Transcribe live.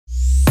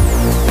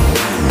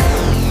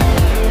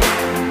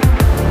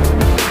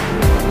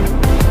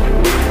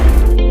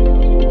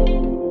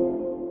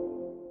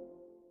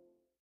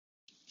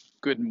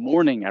Good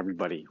morning,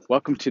 everybody.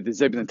 Welcome to the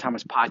Zebulon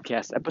Thomas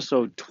Podcast,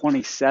 episode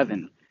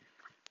 27.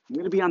 I'm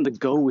going to be on the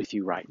go with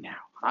you right now.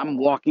 I'm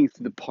walking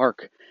through the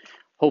park.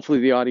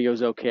 Hopefully the audio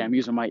is okay. I'm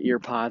using my ear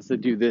pods to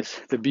do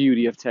this, the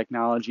beauty of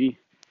technology.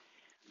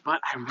 But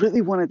I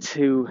really wanted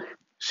to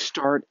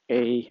start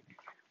a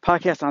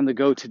podcast on the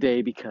go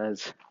today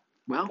because,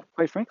 well,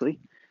 quite frankly,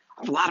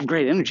 I have a lot of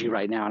great energy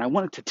right now, and I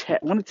wanted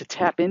to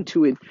tap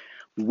into it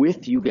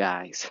with you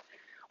guys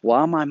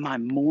while I'm on my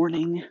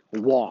morning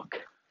walk.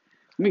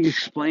 Let me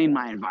explain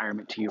my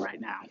environment to you right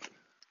now.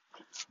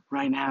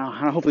 Right now,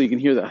 hopefully you can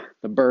hear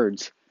the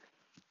birds.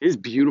 It is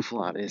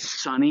beautiful out. It is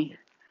sunny.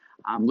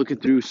 I'm looking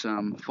through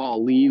some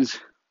fall leaves.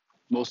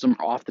 Most of them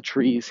are off the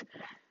trees.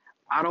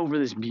 Out over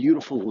this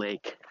beautiful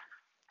lake.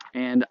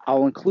 And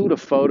I'll include a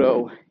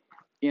photo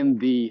in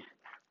the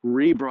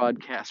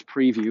rebroadcast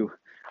preview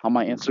on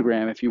my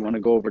Instagram. If you want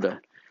to go over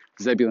to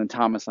Zebulon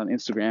Thomas on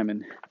Instagram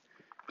and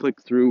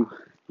click through,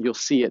 you'll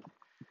see it.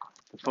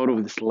 The photo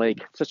of this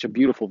lake. Such a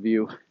beautiful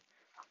view.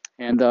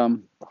 And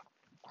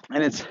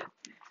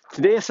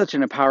today is such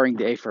an empowering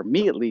day for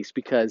me, at least,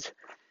 because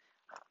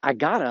I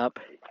got up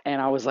and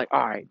I was like,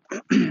 all right,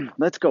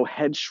 let's go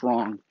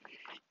headstrong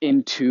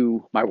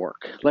into my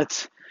work.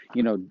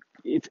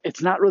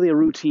 It's not really a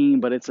routine,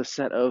 but it's a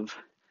set of,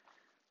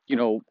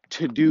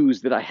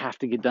 to-dos that I have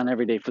to get done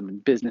every day for the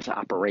business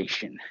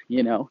operation,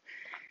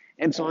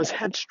 And so I was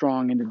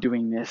headstrong into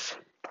doing this.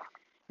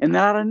 And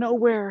then out of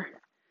nowhere,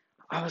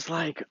 I was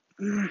like,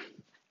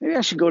 maybe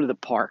I should go to the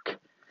park.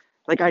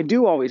 Like I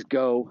do always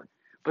go,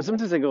 but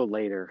sometimes I go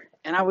later.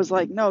 And I was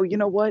like, no, you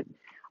know what?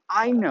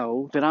 I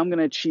know that I'm going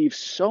to achieve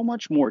so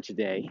much more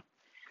today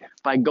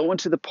by going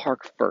to the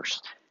park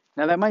first.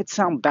 Now that might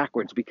sound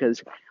backwards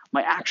because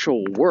my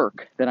actual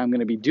work that I'm going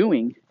to be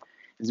doing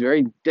is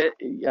very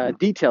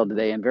detailed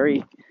today and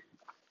very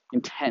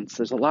intense.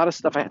 There's a lot of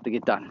stuff I have to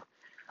get done.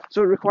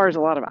 So it requires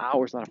a lot of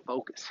hours, a lot of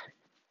focus.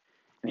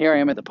 And here I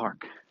am at the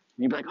park. And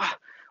you'd be like, oh,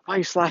 why are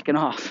you slacking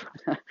off?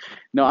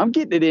 No, I'm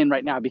getting it in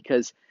right now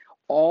because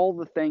all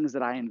the things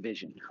that I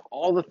envision,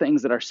 all the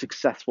things that are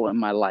successful in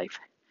my life,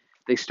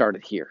 they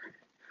started here.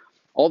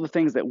 All the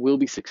things that will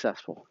be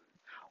successful,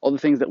 all the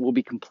things that will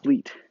be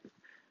complete,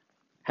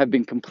 have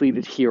been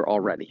completed here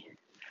already.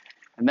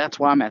 And that's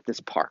why I'm at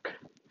this park.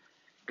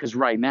 Because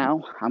right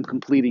now, I'm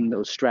completing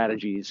those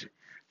strategies,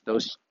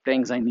 those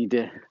things I need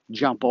to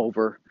jump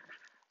over,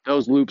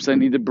 those loops I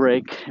need to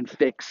break and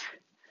fix,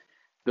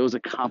 those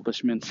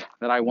accomplishments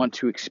that I want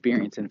to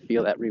experience and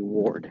feel that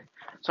reward.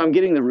 So I'm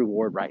getting the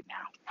reward right now.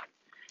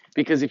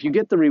 Because if you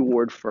get the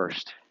reward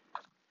first,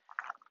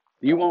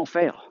 you won't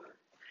fail.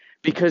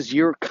 Because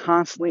you're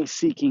constantly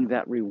seeking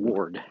that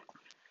reward.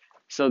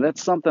 So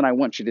that's something I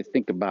want you to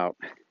think about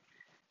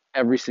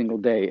every single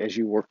day as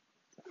you work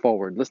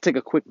forward. Let's take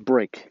a quick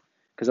break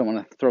because I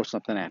want to throw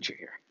something at you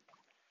here.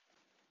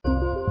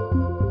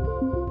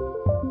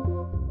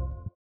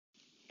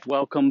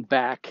 Welcome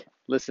back.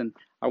 Listen,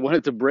 I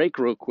wanted to break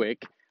real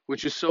quick,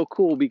 which is so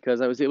cool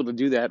because I was able to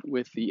do that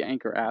with the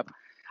Anchor app.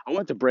 I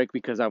wanted to break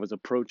because I was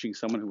approaching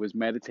someone who was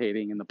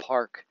meditating in the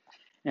park,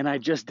 and I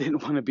just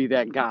didn't want to be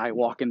that guy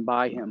walking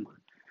by him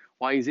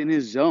while he's in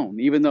his zone,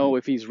 even though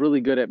if he's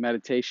really good at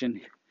meditation,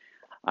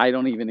 I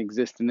don't even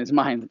exist in his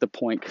mind at the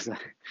point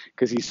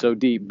because he's so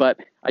deep.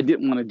 But I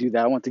didn't want to do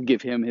that. I want to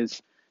give him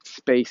his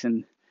space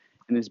and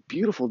this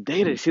beautiful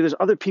data. See, there's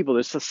other people.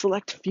 There's a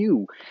select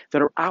few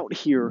that are out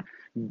here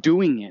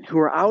doing it, who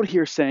are out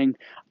here saying,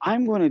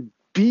 I'm going to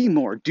be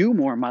more, do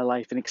more in my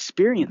life and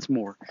experience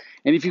more.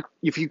 And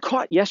if you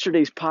caught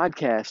yesterday's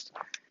podcast,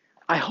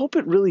 I hope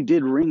it really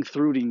did ring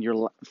through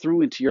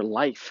into your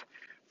life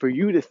for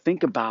you to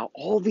think about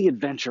all the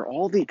adventure,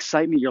 all the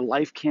excitement your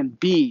life can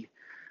be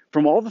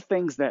from all the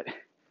things that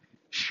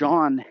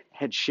Sean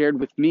had shared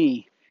with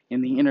me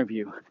in the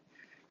interview.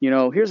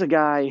 Here's a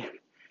guy,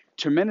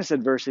 tremendous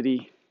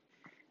adversity,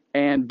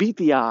 and beat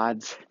the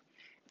odds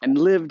and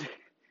lived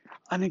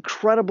an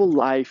incredible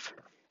life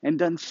and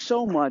done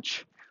so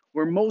much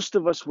where most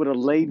of us would have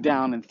laid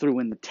down and threw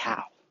in the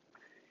towel.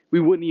 We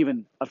wouldn't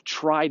even have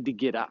tried to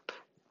get up.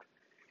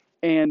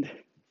 And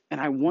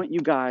I want you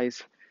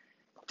guys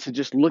to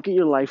just look at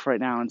your life right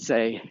now and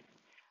say,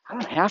 I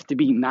don't have to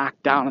be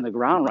knocked down on the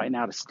ground right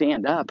now to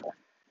stand up.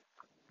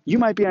 You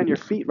might be on your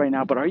feet right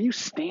now, but are you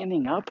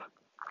standing up?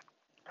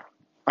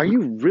 Are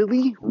you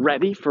really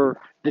ready for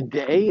the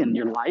day and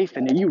your life?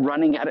 And are you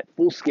running at it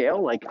full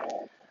scale? Like,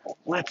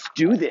 let's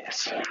do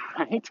this,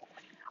 right?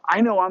 I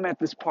know I'm at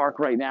this park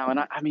right now, and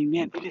I mean,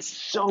 man, it is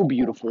so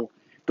beautiful.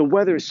 The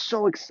weather is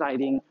so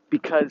exciting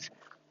because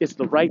it's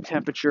the right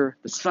temperature.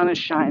 The sun is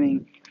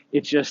shining.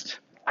 It's just,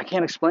 I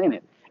can't explain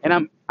it.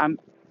 And I'm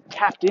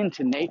tapped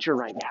into nature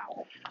right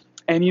now.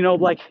 And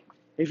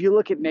if you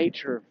look at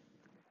nature,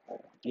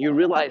 you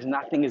realize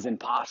nothing is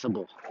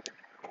impossible.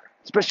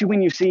 Especially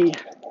when you see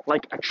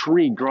like a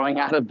tree growing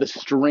out of the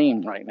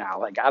stream right now,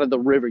 like out of the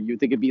river, you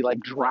think it'd be like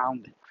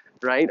drowned,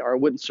 right? Or it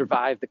wouldn't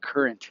survive the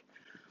current.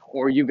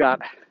 Or you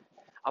got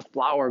a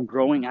flower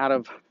growing out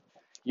of,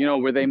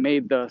 where they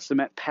made the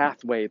cement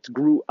pathway. It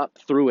grew up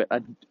through it,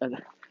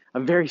 a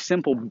very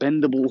simple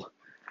bendable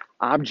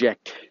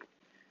object,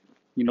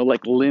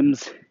 like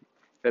limbs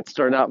that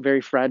start out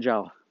very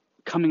fragile,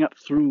 coming up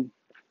through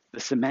the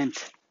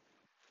cement.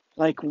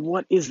 Like,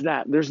 what is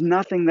that? There's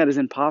nothing that is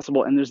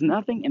impossible, and there's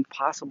nothing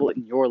impossible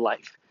in your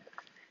life.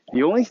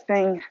 The only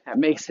thing that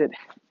makes it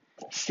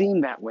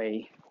seem that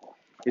way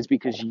is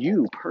because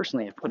you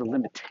personally have put a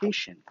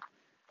limitation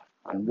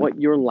on what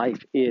your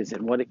life is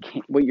and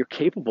what you're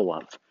capable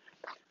of.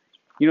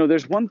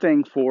 There's one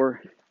thing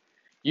for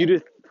you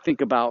to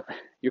think about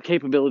your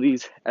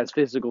capabilities as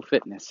physical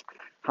fitness.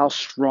 How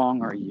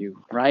strong are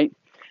you, right?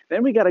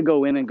 Then we got to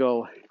go in and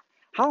go,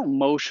 how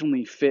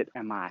emotionally fit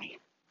am I,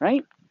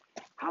 right?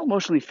 How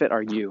emotionally fit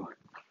are you?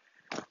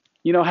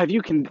 Have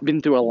you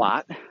been through a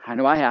lot? I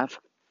know I have,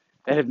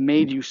 that have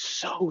made you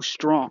so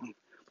strong.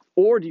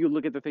 Or do you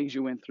look at the things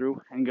you went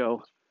through and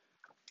go,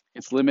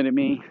 it's limited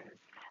me,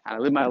 and I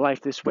live my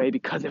life this way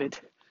because of it.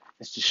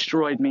 It's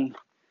destroyed me.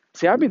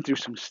 See, I've been through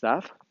some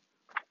stuff,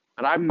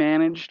 but I've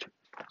managed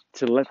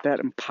to let that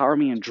empower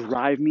me and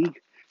drive me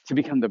to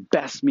become the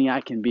best me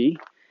I can be.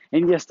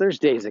 And yes, there's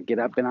days I get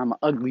up and I'm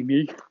ugly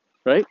me,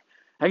 right?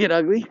 I get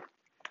ugly.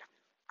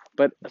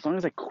 But as long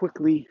as I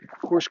quickly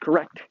course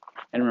correct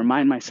and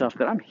remind myself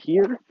that I'm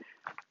here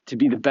to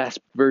be the best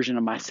version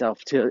of myself,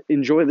 to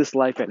enjoy this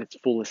life at its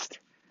fullest.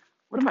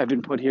 What have I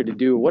been put here to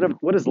do?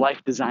 What is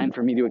life designed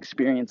for me to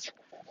experience?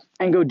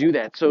 And go do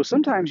that. So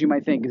sometimes you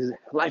might think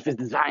life is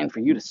designed for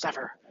you to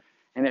suffer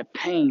and have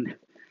pain.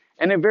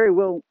 And it very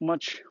well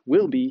much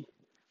will be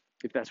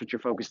if that's what you're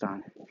focused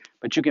on.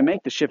 But you can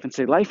make the shift and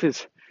say, life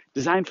is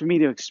designed for me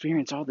to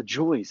experience all the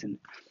joys and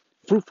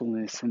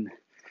fruitfulness and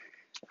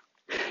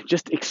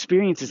just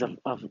experiences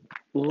of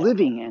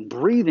living and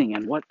breathing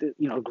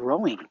and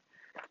growing.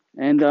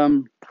 And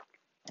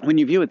when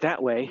you view it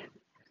that way,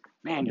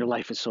 man, your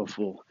life is so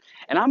full.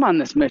 And I'm on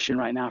this mission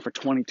right now for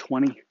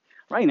 2020.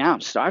 Right now,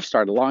 I've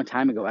started a long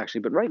time ago,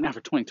 actually, but right now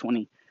for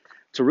 2020,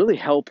 to really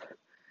help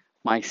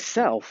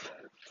myself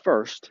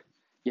first.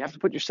 You have to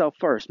put yourself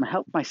first.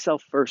 Help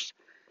myself first.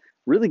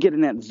 Really get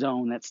in that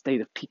zone, that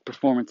state of peak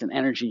performance and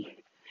energy.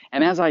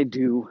 And as I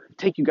do,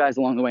 take you guys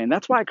along the way. And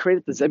that's why I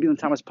created the Zebulon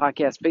Thomas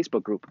Podcast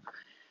Facebook group.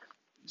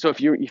 So if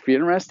you're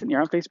interested and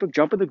you're on Facebook,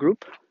 jump in the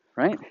group,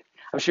 right?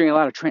 I'm sharing a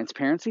lot of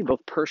transparency,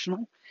 both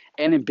personal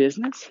and in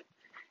business,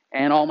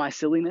 and all my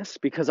silliness,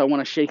 because I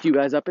want to shake you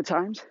guys up at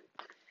times.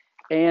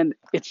 And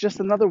it's just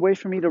another way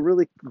for me to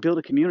really build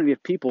a community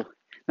of people.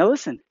 Now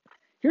listen,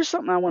 here's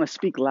something I want to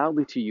speak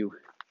loudly to you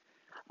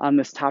on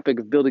this topic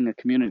of building a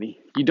community.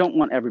 You don't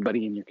want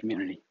everybody in your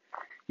community.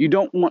 You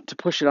don't want to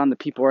push it on the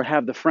people or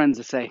have the friends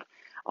to say,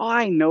 oh,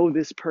 I know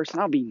this person,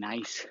 I'll be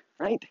nice,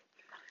 right?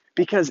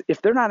 Because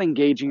if they're not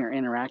engaging or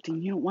interacting,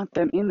 you don't want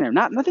them in there.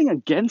 Nothing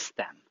against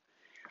them.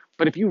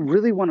 But if you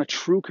really want a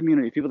true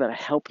community of people that are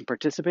helping and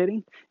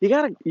participating, you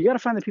gotta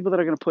find the people that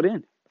are going to put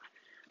in.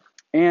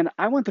 And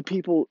I want the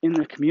people in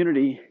the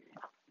community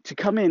to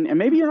come in, and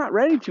maybe you're not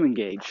ready to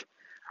engage,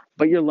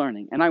 but you're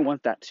learning. And I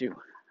want that too.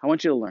 I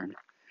want you to learn.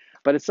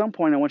 But at some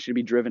point, I want you to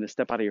be driven to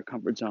step out of your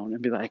comfort zone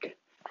and be like,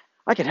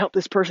 I can help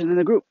this person in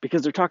the group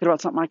because they're talking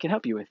about something I can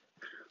help you with.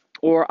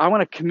 Or I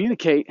want to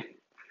communicate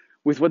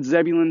with what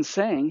Zebulon's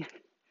saying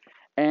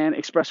and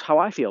express how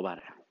I feel about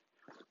it.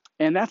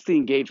 And that's the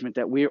engagement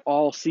that we're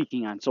all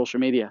seeking on social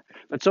media.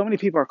 But so many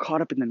people are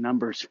caught up in the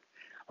numbers.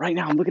 Right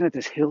now, I'm looking at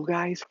this hill,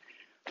 guys,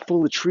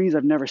 full of trees.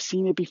 I've never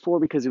seen it before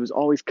because it was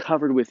always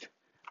covered with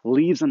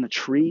leaves on the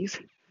trees.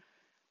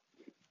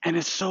 And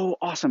it's so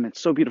awesome.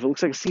 It's so beautiful. It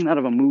looks like a scene out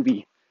of a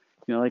movie.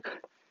 Like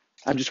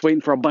I'm just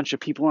waiting for a bunch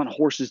of people on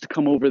horses to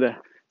come over the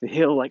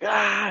hill, like,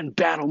 in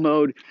battle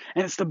mode.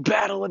 And it's the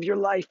battle of your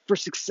life for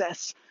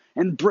success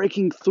and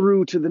breaking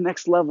through to the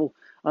next level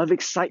of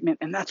excitement.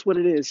 And that's what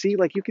it is. See,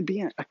 like you could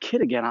be a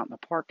kid again out in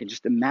the park and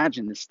just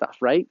imagine this stuff,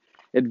 right?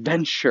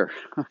 Adventure,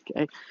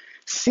 okay?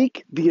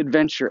 Seek the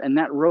adventure. And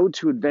that road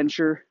to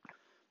adventure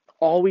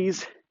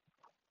always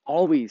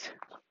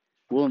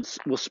will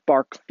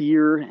spark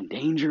fear and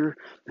danger.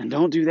 And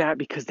don't do that,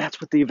 because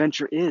that's what the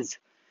adventure is.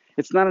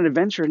 It's not an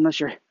adventure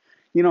unless you're,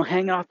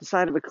 hanging off the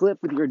side of a cliff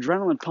with your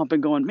adrenaline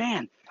pumping, going,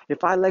 man,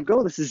 if I let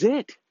go, this is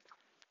it.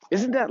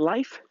 Isn't that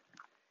life?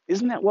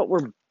 Isn't that what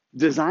we're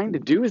designed to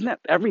do? Isn't that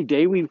every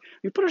day we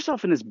put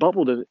ourselves in this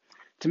bubble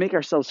to make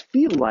ourselves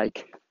feel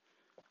like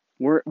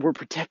we're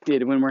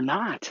protected when we're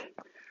not?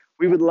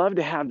 We would love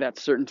to have that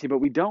certainty, but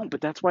we don't.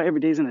 But that's why every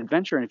day is an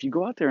adventure. And if you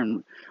go out there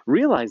and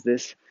realize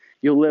this,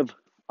 you'll live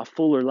a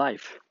fuller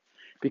life,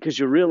 because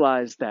you'll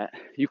realize that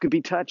you can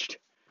be touched,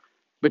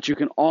 but you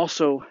can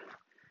also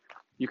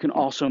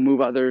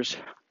move others.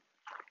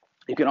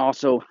 You can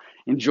also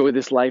enjoy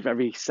this life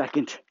every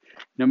second,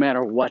 no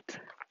matter what.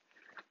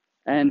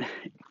 And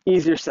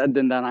easier said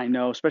than done, I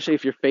know, especially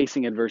if you're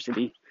facing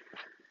adversity.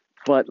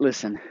 But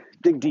listen,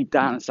 dig deep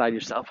down inside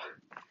yourself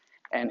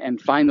and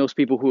find those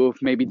people who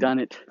have maybe done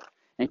it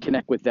and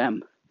connect with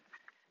them.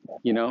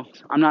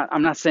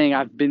 I'm not saying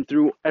I've been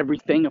through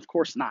everything, of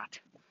course not.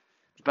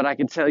 But I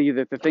can tell you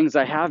that the things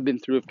I have been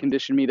through have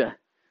conditioned me to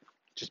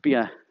just be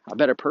a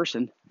better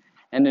person,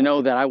 and to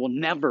know that I will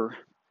never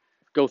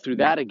go through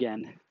that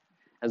again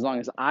as long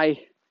as I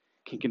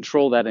can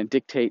control that and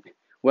dictate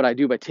what I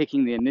do by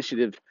taking the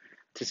initiative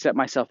to set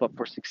myself up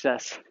for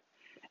success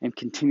and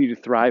continue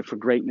to thrive for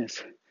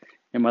greatness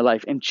in my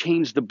life and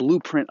change the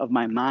blueprint of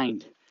my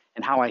mind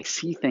and how I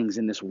see things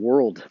in this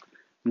world.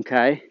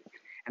 Okay?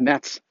 And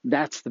that's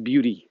the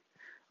beauty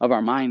of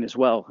our mind as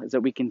well, is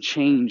that we can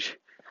change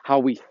how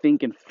we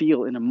think and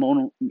feel in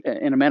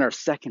a matter of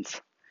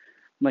seconds,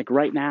 like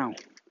right now.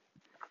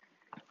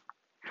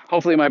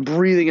 Hopefully my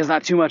breathing is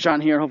not too much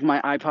on here. Hopefully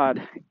my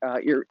iPod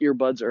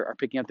earbuds are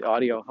picking up the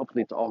audio.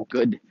 Hopefully it's all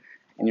good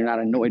and you're not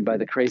annoyed by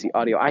the crazy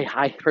audio.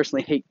 I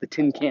personally hate the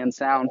tin can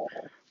sound,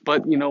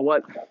 but you know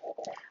what?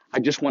 I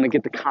just want to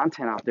get the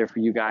content out there for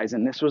you guys,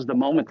 and this was the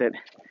moment that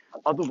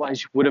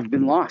otherwise would have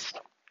been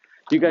lost.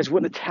 You guys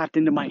wouldn't have tapped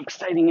into my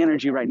exciting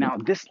energy right now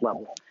at this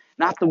level.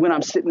 Not the when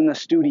I'm sitting in the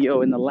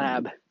studio in the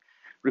lab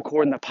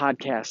recording the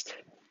podcast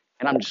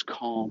and I'm just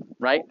calm,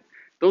 right?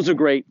 Those are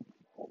great.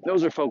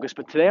 Those are focused.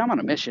 But today I'm on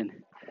a mission.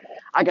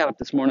 I got up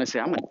this morning and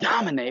said, I'm going to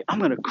dominate. I'm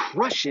going to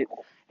crush it.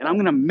 And I'm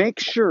going to make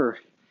sure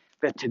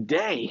that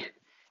today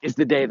is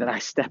the day that I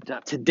stepped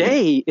up.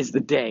 Today is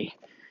the day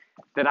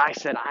that I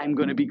said I'm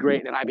going to be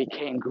great and I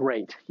became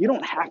great. You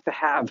don't have to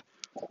have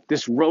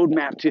this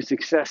roadmap to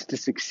success to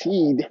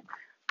succeed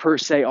per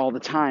se all the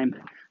time.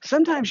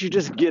 Sometimes you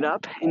just get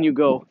up and you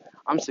go,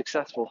 I'm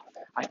successful.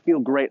 I feel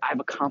great. I've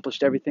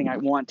accomplished everything I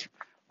want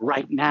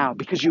right now,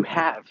 because you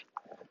have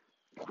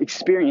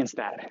experienced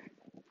that.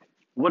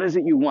 What is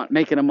it you want?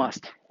 Make it a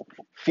must.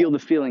 Feel the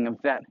feeling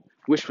of that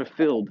wish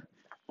fulfilled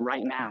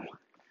right now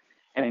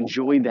and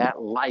enjoy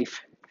that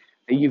life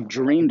that you've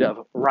dreamed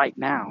of right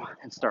now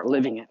and start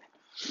living it.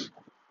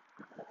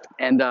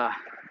 And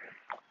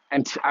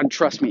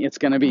trust me, it's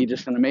going to be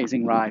just an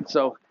amazing ride.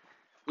 So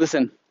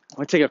listen, I'm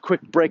going to take a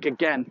quick break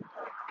again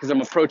because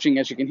I'm approaching,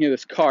 as you can hear,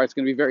 this car. It's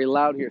going to be very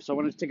loud here. So I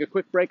want to take a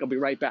quick break. I'll be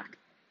right back.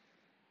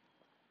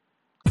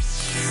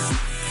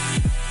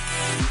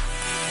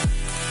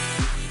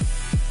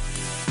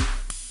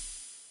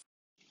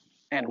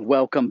 And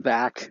welcome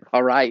back.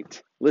 All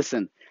right.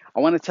 Listen, I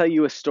want to tell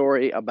you a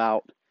story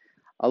about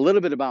a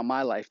little bit about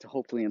my life to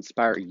hopefully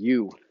inspire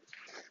you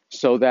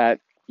so that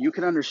you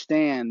can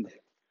understand,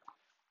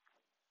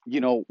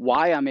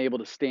 why I'm able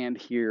to stand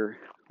here,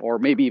 or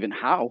maybe even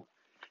how,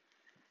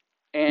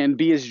 and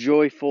be as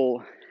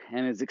joyful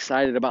and as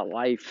excited about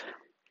life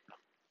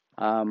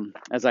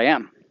as I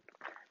am.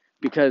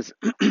 Because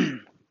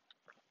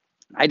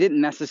I didn't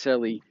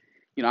necessarily,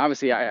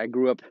 obviously I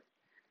grew up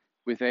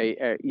with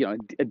a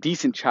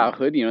decent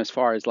childhood, as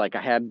far as like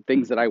I had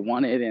things that I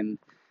wanted and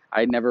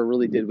I never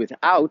really did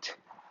without.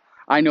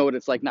 I know what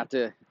it's like not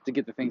to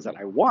get the things that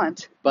I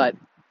want, but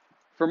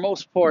for the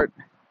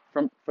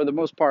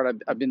most part,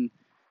 I've been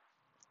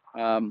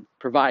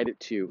provided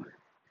to.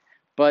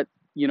 But,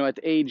 at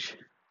the age,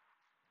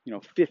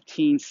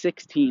 15,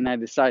 16, I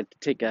decided to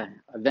take a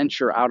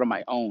venture out on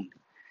my own,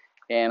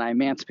 and I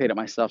emancipated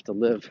myself to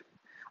live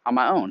on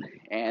my own.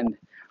 And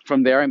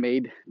from there, I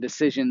made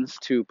decisions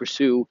to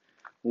pursue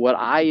what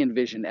I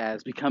envisioned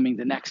as becoming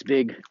the next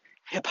big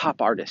hip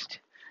hop artist,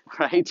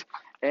 right?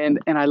 And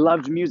I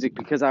loved music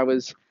because I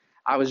was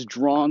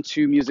drawn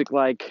to music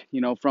like,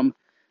 from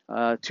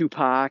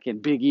Tupac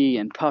and Biggie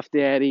and Puff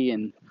Daddy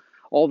and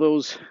all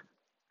those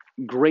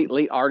great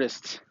late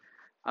artists,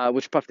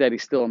 which Puff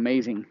Daddy's still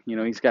amazing.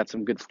 He's got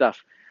some good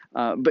stuff.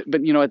 But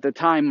at the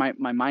time,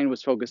 my mind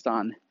was focused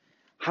on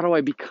how do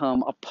I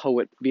become a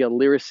poet, be a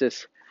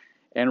lyricist,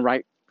 and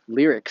write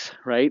lyrics,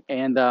 right?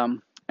 And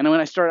when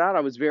I started out,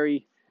 I was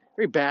very,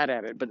 very bad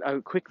at it, but I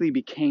quickly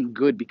became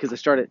good because I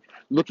started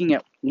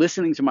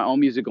listening to my own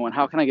music, going,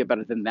 how can I get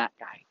better than that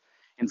guy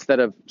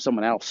instead of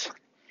someone else?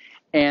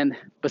 And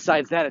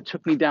besides that, it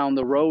took me down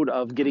the road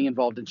of getting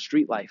involved in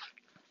street life,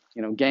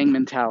 gang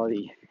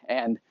mentality,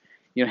 and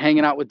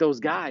hanging out with those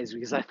guys,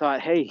 because I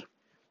thought, hey,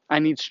 I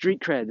need street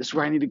cred. This is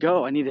where I need to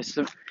go. I need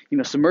to,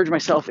 submerge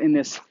myself in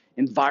this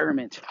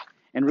environment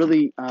and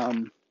really,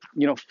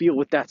 feel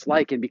what that's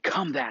like and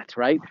become that,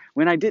 right?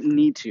 When I didn't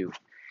need to.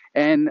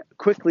 And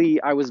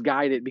quickly I was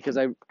guided because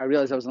I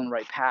realized I was on the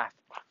right path.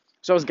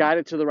 So I was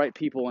guided to the right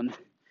people. And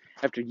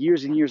after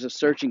years and years of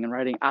searching and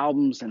writing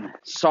albums and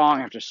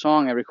song after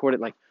song, I recorded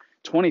like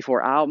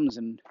 24 albums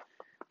and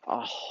a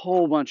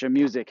whole bunch of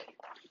music.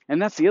 And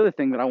that's the other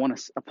thing that I want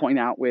to point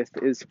out with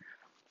is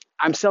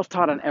I'm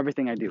self-taught on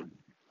everything I do.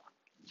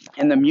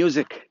 And the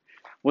music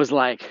was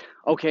like,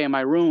 okay, in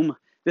my room,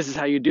 this is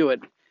how you do it.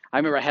 I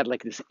remember I had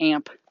like this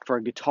amp for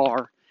a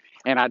guitar,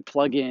 and I'd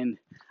plug in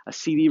a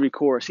CD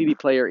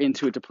player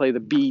into it to play the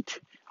beat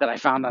that I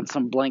found on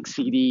some blank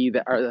CD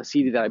or the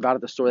CD that I bought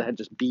at the store that had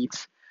just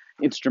beats,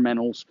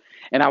 instrumentals,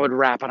 and I would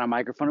rap on a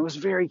microphone. It was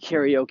very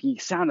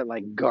karaoke, sounded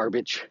like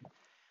garbage,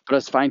 but I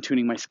was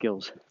fine-tuning my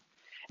skills.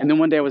 And then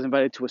one day I was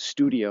invited to a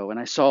studio, and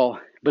I saw,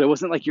 but it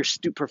wasn't like your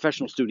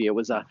professional studio. It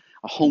was a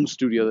home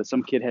studio that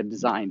some kid had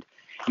designed,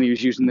 and he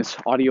was using this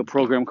audio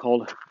program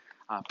called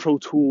Pro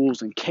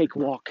Tools and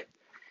Cakewalk.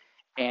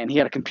 And he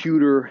had a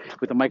computer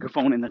with a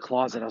microphone in the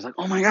closet. I was like,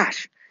 oh my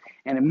gosh.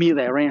 And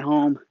immediately I ran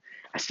home.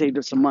 I saved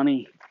up some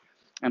money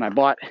and I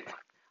bought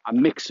a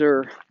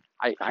mixer,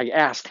 I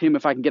asked him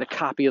if I can get a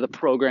copy of the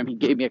program. He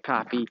gave me a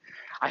copy.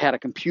 I had a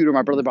computer.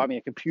 My brother bought me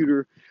a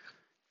computer.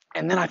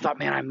 And then I thought,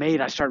 man,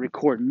 I started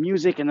recording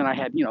music. And then I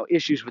had,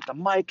 issues with the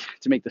mic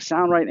to make the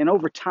sound right. And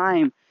over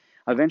time,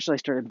 eventually I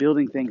started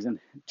building things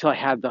until I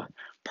had the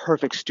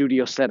perfect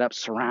studio setup,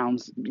 surround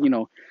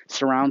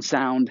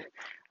sound,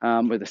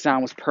 where the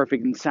sound was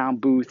perfect in the sound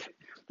booth.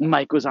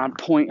 Mic was on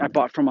point. I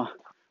bought from a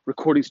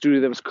recording studio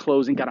that was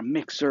closing, got a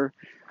mixer.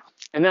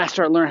 And then I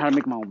started learning how to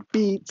make my own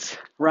beats,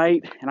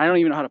 right? And I don't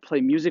even know how to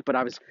play music, but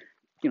I was,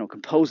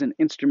 composing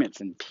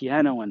instruments and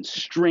piano and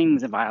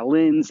strings and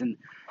violins. And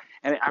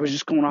I was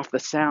just going off the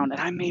sound. And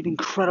I made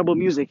incredible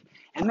music.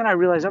 And then I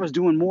realized I was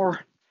doing more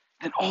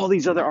than all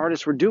these other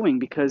artists were doing,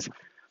 because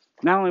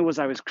not only was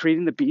I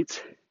creating the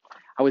beats,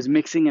 I was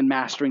mixing and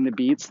mastering the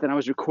beats. Then I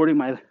was recording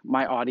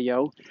my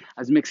audio.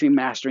 I was mixing and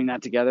mastering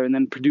that together, and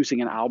then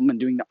producing an album and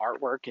doing the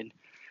artwork and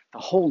the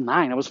whole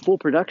nine. I was full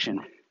production.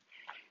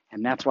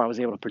 And that's why I was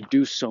able to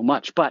produce so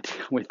much. But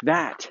with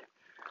that,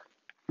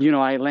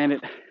 I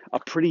landed a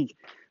pretty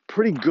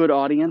good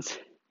audience.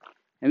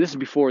 And this is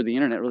before the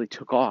internet really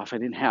took off. I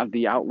didn't have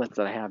the outlets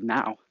that I have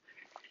now.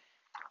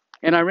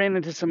 And I ran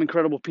into some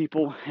incredible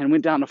people and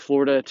went down to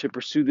Florida to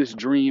pursue this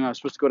dream. I was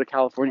supposed to go to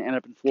California, end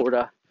up in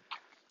Florida.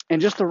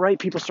 And just the right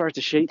people started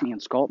to shape me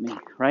and sculpt me,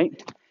 right?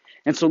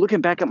 And so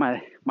looking back at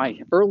my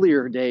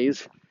earlier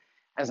days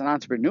as an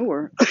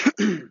entrepreneur,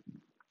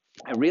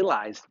 I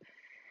realized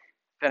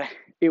that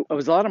it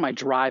was a lot of my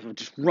drive of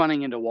just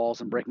running into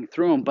walls and breaking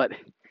through them, but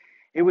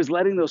it was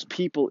letting those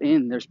people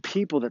in. There's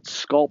people that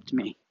sculpt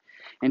me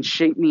and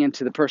shape me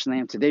into the person I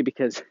am today,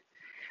 because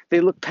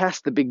they look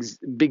past the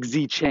big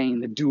Z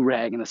chain, the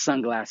do-rag and the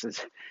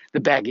sunglasses, the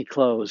baggy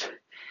clothes.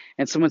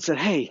 And someone said,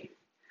 hey,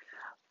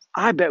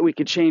 I bet we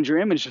could change your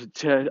image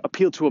to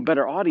appeal to a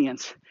better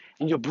audience,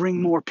 and you'll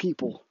bring more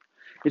people.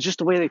 It's just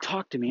the way they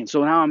talk to me. And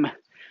so now I'm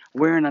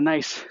wearing a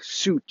nice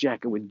suit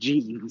jacket with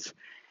jeans,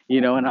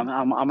 and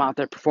I'm out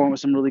there performing with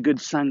some really good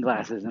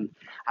sunglasses, and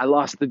I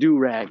lost the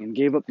do-rag and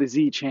gave up the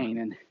Z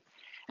chain.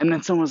 And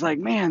then someone was like,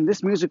 man,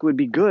 this music would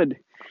be good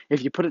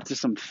if you put it to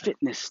some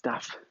fitness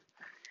stuff.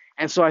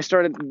 And so I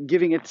started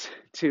giving it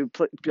to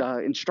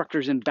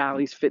instructors in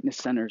Bally's fitness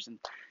centers and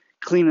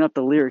cleaning up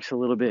the lyrics a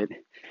little bit.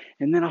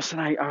 And then all of a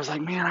sudden I was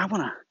like, man, I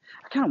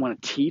kind of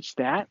want to teach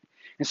that.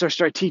 And so I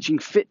started teaching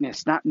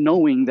fitness, not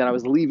knowing that I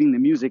was leaving the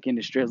music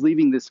industry. I was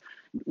leaving this,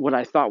 what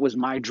I thought was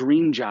my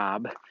dream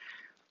job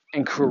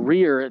and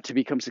career, to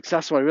become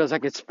successful. I realized I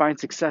could find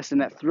success in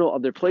that thrill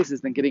other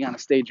places than getting on a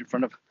stage in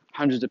front of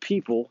hundreds of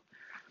people,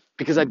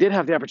 because I did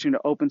have the opportunity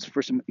to open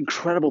for some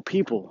incredible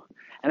people.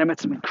 And I met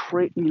some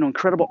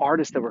incredible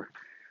artists that were,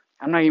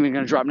 I'm not even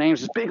going to drop names,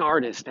 just big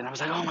artists. And I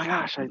was like, oh my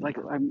gosh, I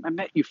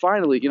met you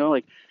finally,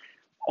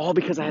 all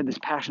because I had this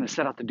passion to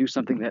set out to do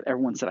something that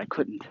everyone said I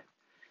couldn't.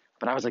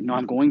 But I was like, no,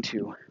 I'm going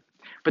to.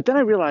 But then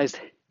I realized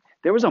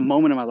there was a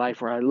moment in my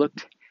life where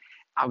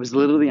I was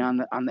literally on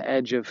the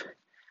edge of,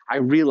 I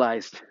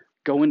realized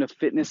going to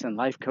fitness and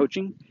life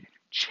coaching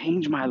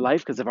changed my life,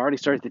 because I've already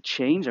started to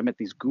change. I met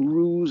these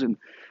gurus, and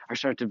I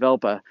started to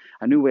develop a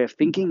new way of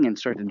thinking, and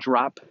started to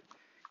drop,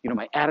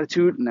 my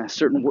attitude and a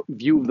certain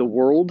view of the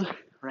world,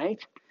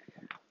 right?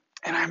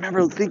 And I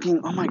remember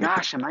thinking, oh my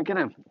gosh, am I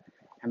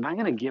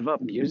gonna give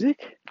up music?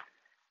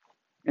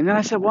 And then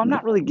I said, well, I'm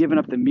not really giving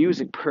up the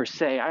music per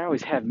se. I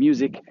always have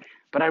music,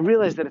 but I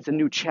realized that it's a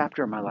new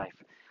chapter in my life.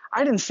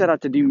 I didn't set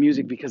out to do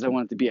music because I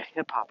wanted to be a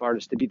hip hop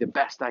artist, to be the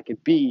best I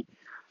could be.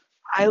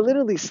 I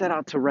literally set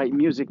out to write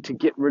music to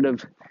get rid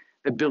of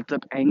the built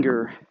up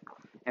anger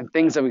and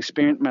things I've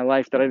experienced in my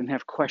life that I didn't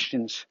have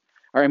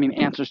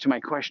answers to my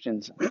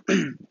questions.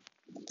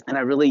 And I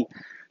really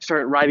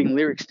started writing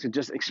lyrics to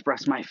just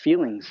express my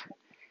feelings.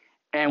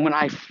 And when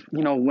I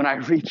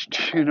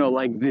reached,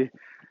 like the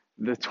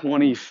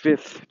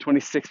 25th,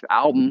 26th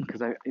album,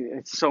 because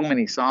it's so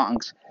many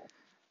songs,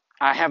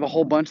 I have a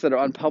whole bunch that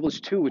are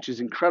unpublished too, which is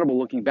incredible.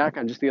 Looking back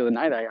on just the other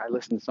night, I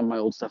listened to some of my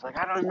old stuff. Like,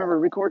 I don't remember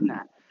recording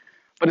that.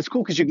 But it's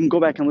cool because you can go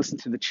back and listen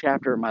to the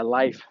chapter of my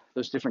life,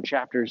 those different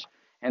chapters,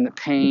 and the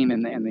pain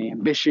and the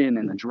ambition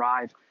and the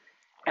drive.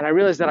 And I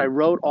realized that I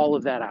wrote all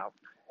of that out.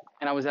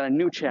 And I was at a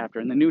new chapter,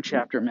 and the new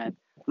chapter meant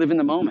live in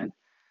the moment.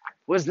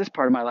 What is this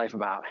part of my life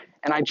about?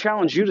 And I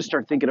challenge you to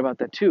start thinking about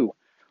that too.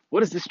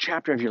 What is this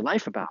chapter of your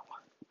life about?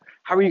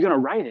 How are you going to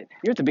write it?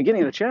 You're at the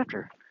beginning of the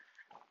chapter.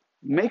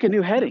 Make a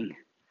new heading.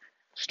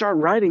 Start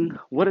writing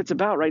what it's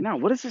about right now.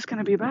 What is this going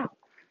to be about?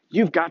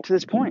 You've got to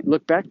this point.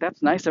 Look back.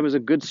 That's nice. That was a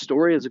good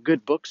story. It's a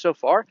good book so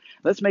far.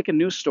 Let's make a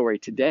new story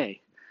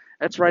today.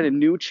 Let's write a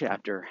new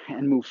chapter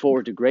and move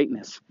forward to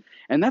greatness.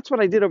 And that's what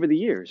I did over the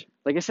years.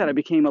 Like I said, I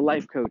became a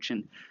life coach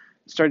and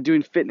started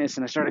doing fitness,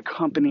 and I started a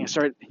company. I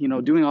started,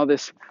 doing all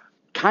this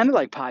kind of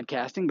like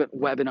podcasting, but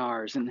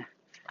webinars, and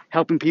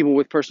helping people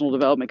with personal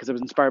development, because I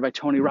was inspired by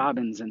Tony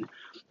Robbins and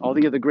all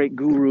the other great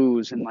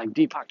gurus, and like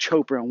Deepak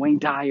Chopra and Wayne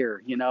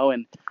Dyer,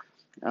 and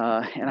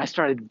I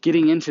started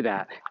getting into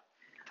that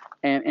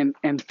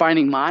and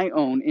finding my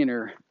own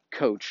inner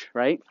coach,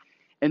 right?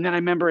 And then I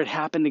remember it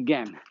happened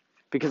again,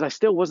 because I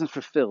still wasn't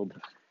fulfilled.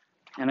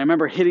 And I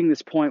remember hitting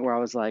this point where I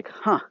was like,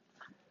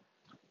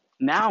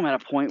 now I'm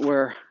at a point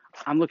where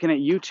I'm looking at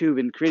YouTube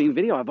and creating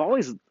video. I've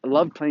always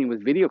loved playing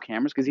with video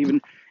cameras because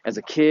even as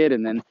a kid,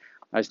 and then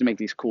I used to make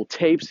these cool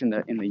tapes in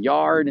the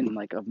yard and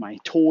like of my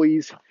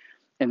toys.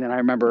 And then I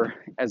remember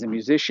as a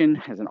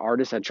musician, as an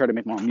artist, I'd try to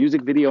make my own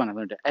music video and I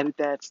learned to edit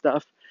that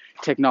stuff.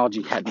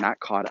 Technology had not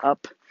caught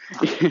up,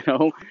 you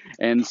know?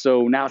 And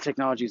so now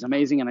technology is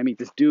amazing. And I meet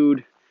this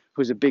dude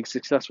who's a big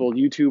successful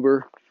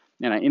YouTuber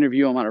and I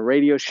interview him on a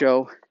radio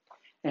show.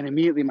 And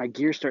immediately my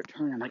gears start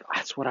turning. I'm like,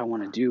 that's what I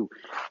want to do.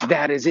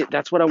 That is it.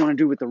 That's what I want to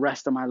do with the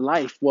rest of my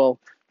life. Well,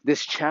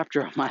 this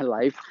chapter of my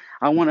life,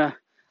 I want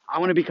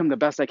to become the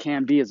best I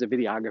can be as a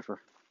videographer.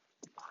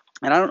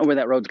 And I don't know where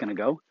that road's going to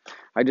go.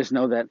 I just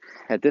know that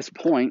at this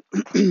point,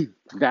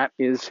 that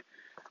is,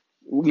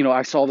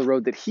 I saw the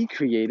road that he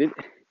created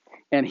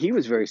and he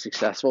was very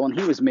successful and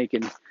he was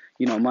making,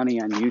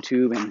 money on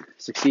YouTube and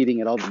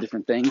succeeding at all the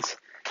different things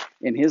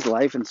in his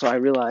life. And so I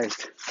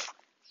realized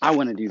I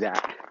want to do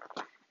that.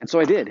 And so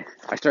I did.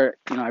 I started,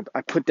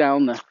 I put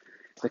down the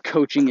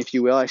coaching, if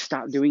you will. I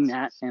stopped doing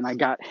that and I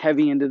got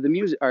heavy into the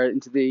music or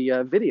into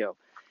the video.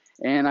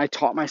 And I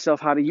taught myself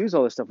how to use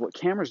all this stuff, what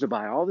cameras to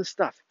buy, all this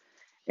stuff.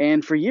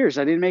 And for years,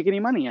 I didn't make any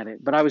money at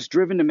it, but I was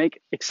driven to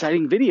make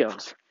exciting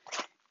videos.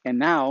 And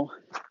now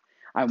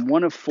I'm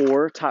one of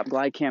 4 top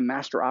GlideCam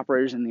master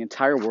operators in the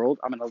entire world.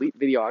 I'm an elite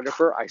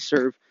videographer. I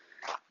serve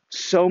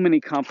so many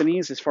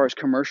companies as far as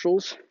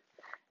commercials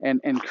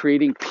and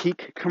creating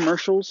peak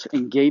commercials,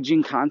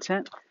 engaging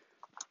content.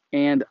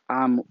 And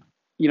I'm,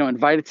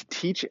 invited to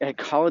teach at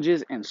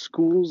colleges and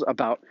schools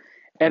about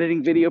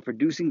editing video,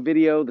 producing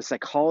video, the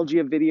psychology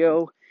of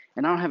video.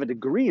 And I don't have a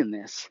degree in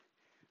this,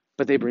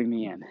 but they bring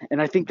me in.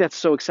 And I think that's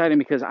so exciting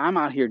because I'm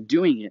out here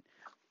doing it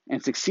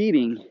and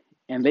succeeding,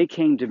 and they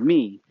came to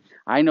me.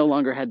 I no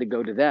longer had to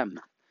go to them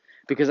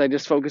because I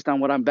just focused on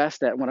what I'm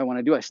best at and what I want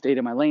to do. I stayed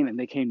in my lane and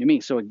they came to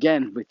me. So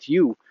again, with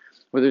you,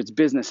 whether it's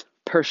business,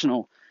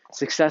 personal,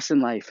 success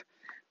in life,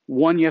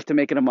 1, you have to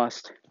make it a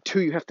must.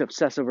 2, you have to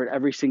obsess over it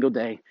every single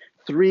day.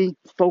 3,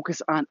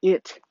 focus on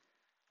it.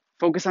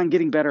 Focus on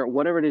getting better at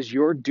whatever it is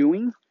you're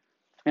doing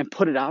and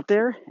put it out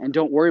there, and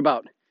don't worry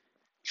about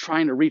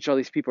trying to reach all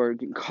these people or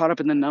getting caught up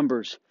in the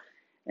numbers,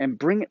 and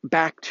bring it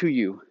back to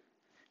you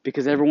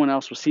because everyone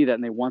else will see that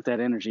and they want that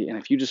energy. And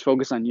if you just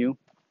focus on you,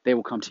 they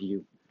will come to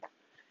you.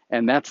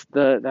 And that's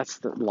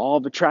the law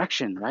of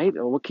attraction, right?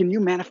 What can you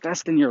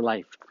manifest in your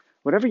life?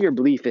 Whatever your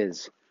belief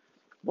is,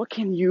 what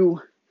can you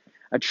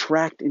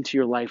attract into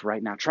your life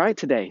right now? Try it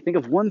today. Think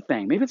of one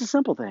thing. Maybe it's a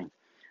simple thing.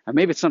 Or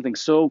maybe it's something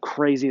so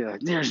crazy that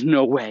there's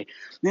no way.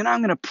 Man, I'm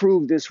going to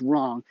prove this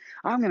wrong.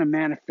 I'm going to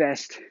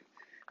manifest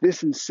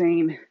this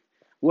insane,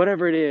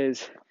 whatever it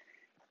is,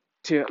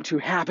 to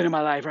happen in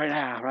my life right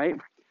now, right?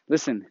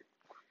 Listen,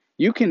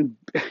 you can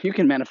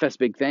manifest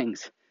big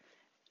things.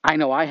 I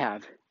know I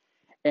have.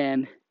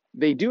 And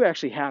they do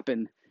actually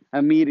happen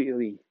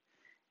immediately,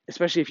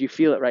 especially if you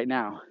feel it right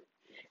now.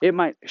 It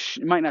might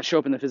not show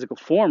up in the physical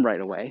form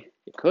right away.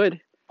 It could.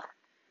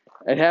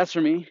 It has for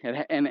me,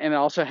 and it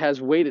also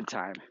has waited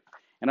time.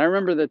 And I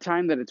remember the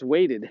time that it's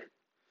waited,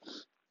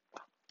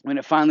 when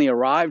it finally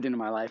arrived into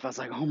my life, I was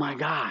like, oh my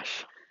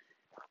gosh.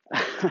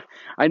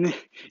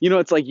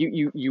 It's like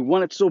you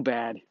want it so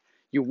bad.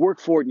 You work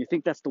for it and you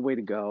think that's the way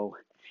to go.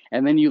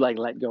 And then you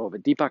let go of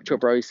it. Deepak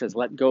Chopra always says,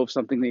 let go of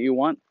something that you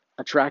want,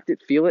 attract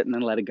it, feel it, and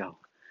then let it go.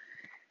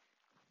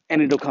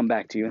 And it'll come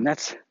back to you. And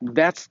that's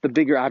the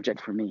bigger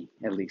object for me,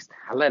 at least.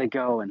 I let it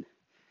go, and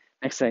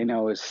next thing I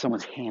know is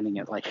someone's handing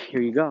it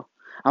here you go.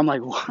 I'm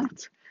like,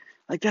 what?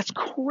 That's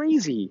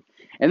crazy.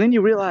 And then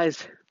you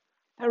realize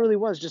that really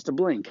was just a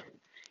blink,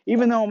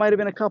 even though it might have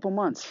been a couple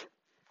months.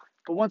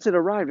 But once it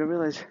arrived, I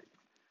realized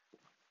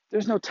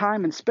there's no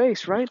time and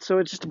space, right? So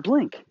it's just a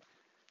blink.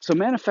 So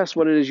manifest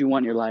what it is you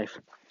want in your life.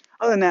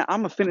 Other than that,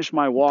 I'm going to finish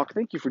my walk.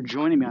 Thank you for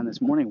joining me on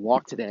this morning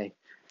walk today.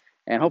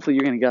 And hopefully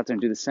you're going to get out there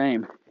and do the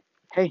same.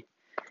 Hey,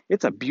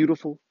 it's a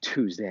beautiful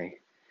Tuesday.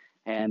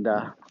 And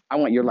I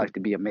want your life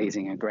to be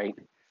amazing and great.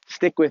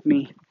 Stick with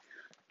me.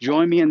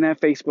 Join me in that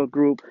Facebook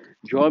group.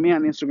 Join me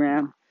on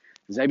Instagram,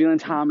 Zebulon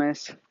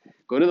Thomas.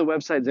 Go to the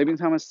website,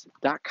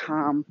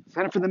 ZebulonThomas.com.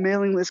 Sign up for the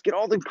mailing list. Get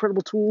all the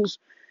incredible tools.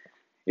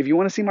 If you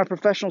want to see my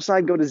professional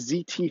side, go to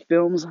ZT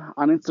Films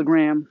on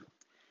Instagram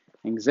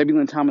and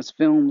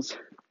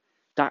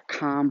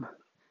ZebulonThomasFilms.com.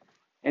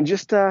 And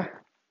just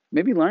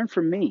maybe learn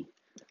from me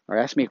or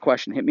ask me a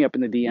question. Hit me up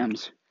in the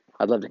DMs.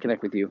 I'd love to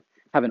connect with you.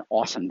 Have an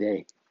awesome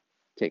day.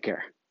 Take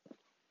care.